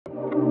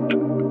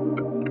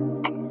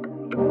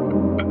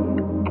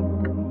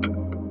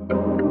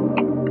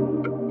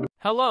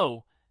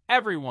Hello,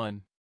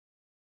 everyone.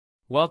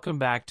 Welcome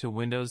back to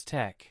Windowz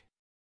Tech.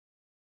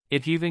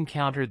 If you've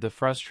encountered the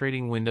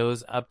frustrating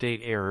Windows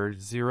Update error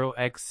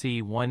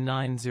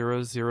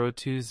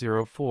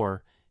 0xc1900204,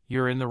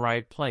 you're in the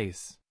right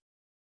place.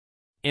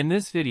 In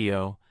this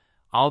video,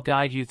 I'll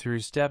guide you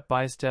through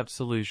step-by-step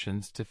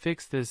solutions to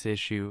fix this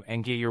issue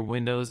and get your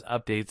Windows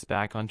updates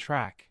back on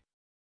track.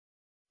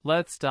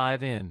 Let's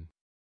dive in.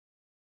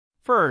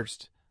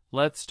 First,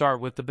 let's start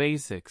with the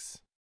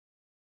basics.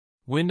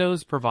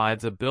 Windows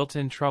provides a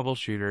built-in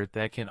troubleshooter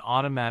that can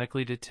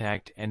automatically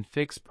detect and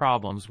fix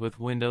problems with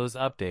Windows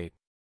Update.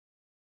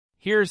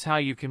 Here's how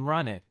you can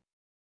run it.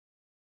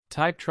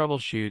 Type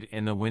troubleshoot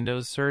in the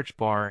Windows search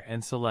bar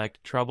and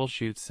select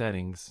Troubleshoot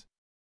Settings.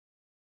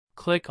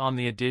 Click on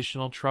the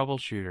additional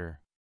troubleshooter.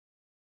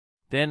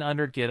 Then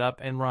under Get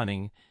Up and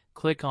Running,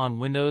 click on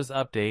Windows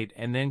Update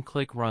and then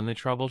click Run the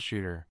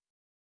troubleshooter.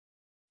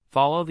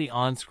 Follow the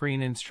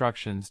on-screen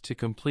instructions to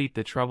complete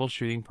the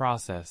troubleshooting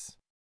process.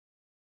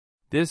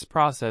 This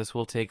process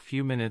will take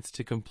few minutes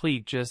to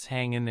complete, just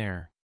hang in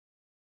there.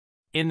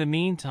 In the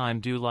meantime,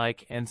 do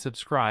like and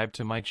subscribe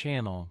to my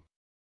channel.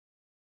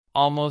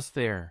 Almost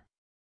there.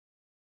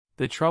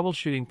 The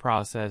troubleshooting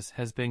process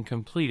has been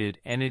completed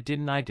and it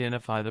didn't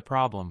identify the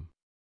problem.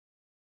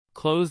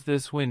 Close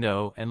this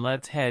window and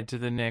let's head to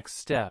the next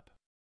step.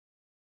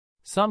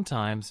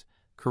 Sometimes,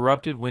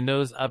 corrupted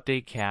Windows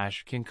Update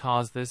cache can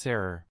cause this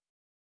error.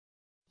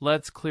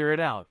 Let's clear it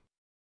out.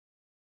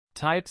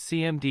 Type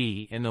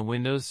CMD in the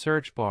Windows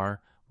search bar,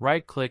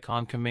 right-click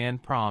on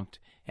Command Prompt,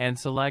 and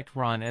select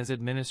Run as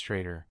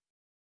Administrator.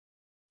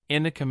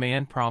 In the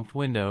Command Prompt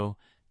window,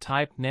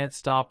 type net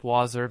stop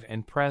wuauserv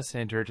and press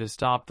Enter to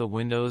stop the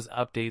Windows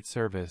Update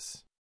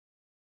service.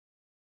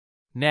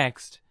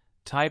 Next,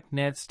 type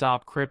net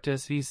stop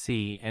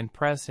cryptSvc and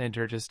press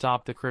Enter to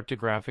stop the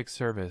cryptographic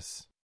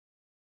service.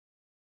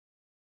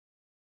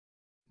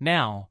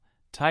 Now,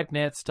 type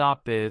net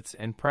stop bits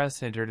and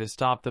press Enter to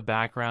stop the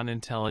background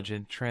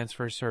intelligent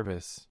transfer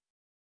service.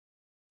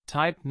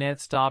 Type net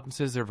stop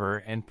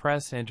msiserver and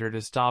press Enter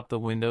to stop the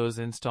Windows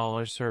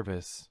installer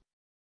service.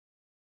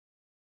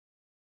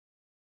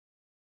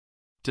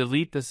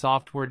 Delete the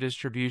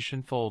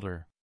SoftwareDistribution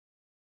folder.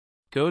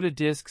 Go to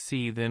Disk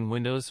C, then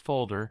Windows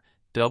folder,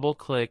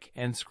 double-click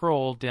and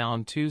scroll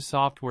down to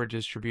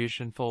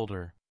SoftwareDistribution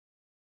folder.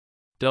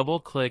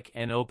 Double-click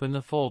and open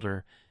the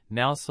folder.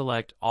 Now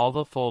select all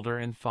the folder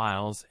and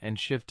files and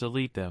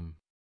Shift-delete them.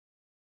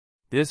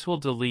 This will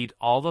delete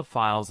all the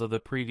files of the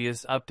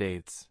previous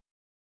updates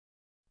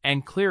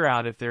and clear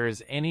out if there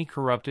is any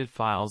corrupted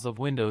files of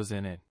Windows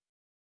in it.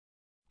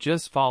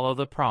 Just follow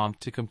the prompt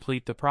to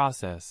complete the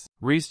process.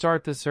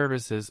 Restart the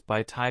services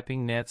by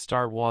typing net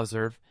start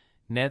wuauserv,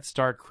 net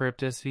start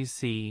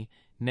cryptSvc,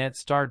 net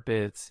start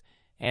bits,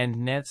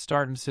 and net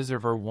start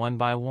msiserver one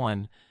by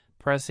one,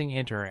 pressing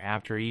Enter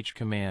after each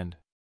command.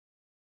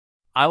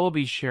 I will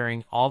be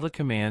sharing all the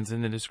commands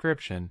in the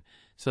description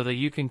so that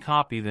you can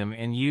copy them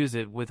and use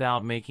it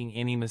without making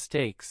any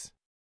mistakes.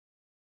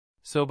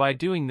 So by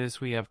doing this,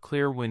 we have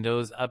clear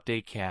Windows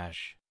Update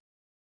cache.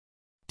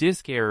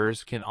 Disk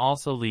errors can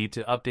also lead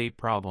to update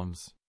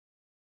problems.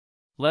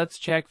 Let's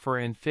check for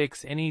and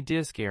fix any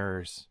disk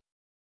errors.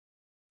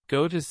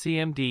 Go to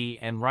CMD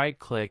and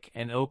right-click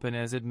and open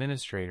as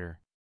administrator.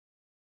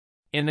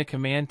 In the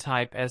command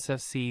type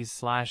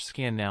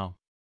sfc/scannow.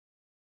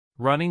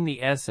 Running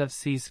the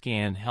SFC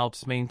scan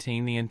helps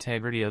maintain the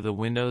integrity of the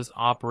Windows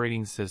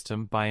operating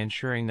system by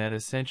ensuring that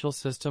essential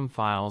system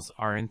files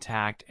are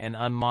intact and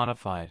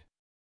unmodified.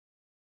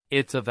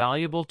 It's a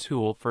valuable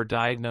tool for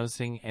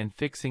diagnosing and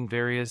fixing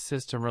various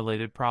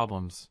system-related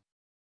problems.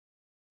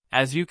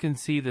 As you can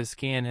see, the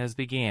scan has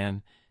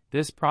begun.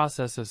 This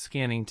process of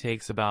scanning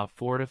takes about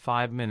 4 to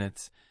 5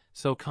 minutes,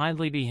 so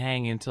kindly be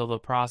hang until the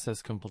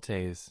process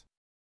completes.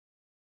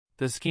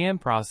 The scan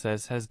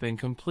process has been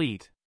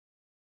complete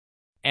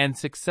and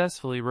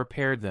successfully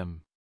repaired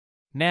them.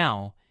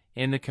 Now,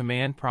 in the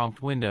command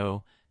prompt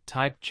window,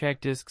 type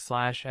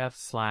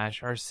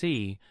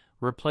checkdisk/f/rc,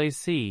 replace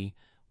C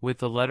with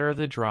the letter of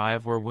the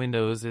drive where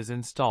Windows is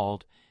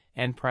installed,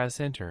 and press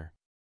Enter.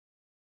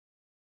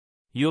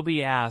 You'll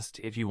be asked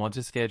if you want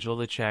to schedule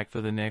the check for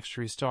the next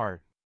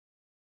restart.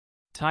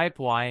 Type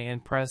Y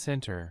and press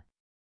Enter.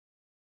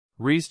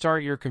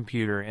 Restart your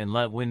computer and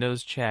let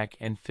Windows check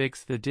and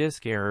fix the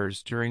disk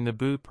errors during the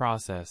boot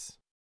process.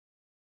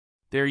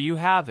 There you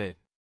have it.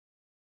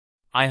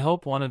 I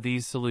hope one of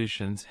these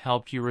solutions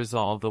helped you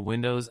resolve the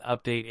Windows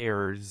Update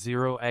error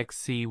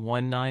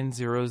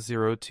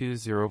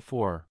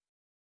 0xc1900204.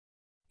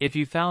 If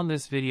you found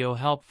this video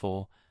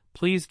helpful,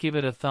 please give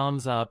it a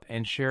thumbs up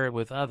and share it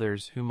with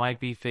others who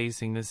might be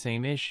facing the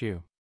same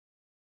issue.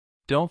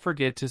 Don't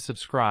forget to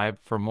subscribe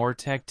for more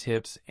tech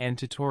tips and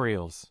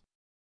tutorials.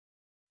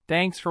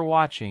 Thanks for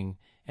watching,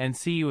 and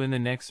see you in the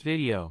next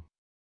video.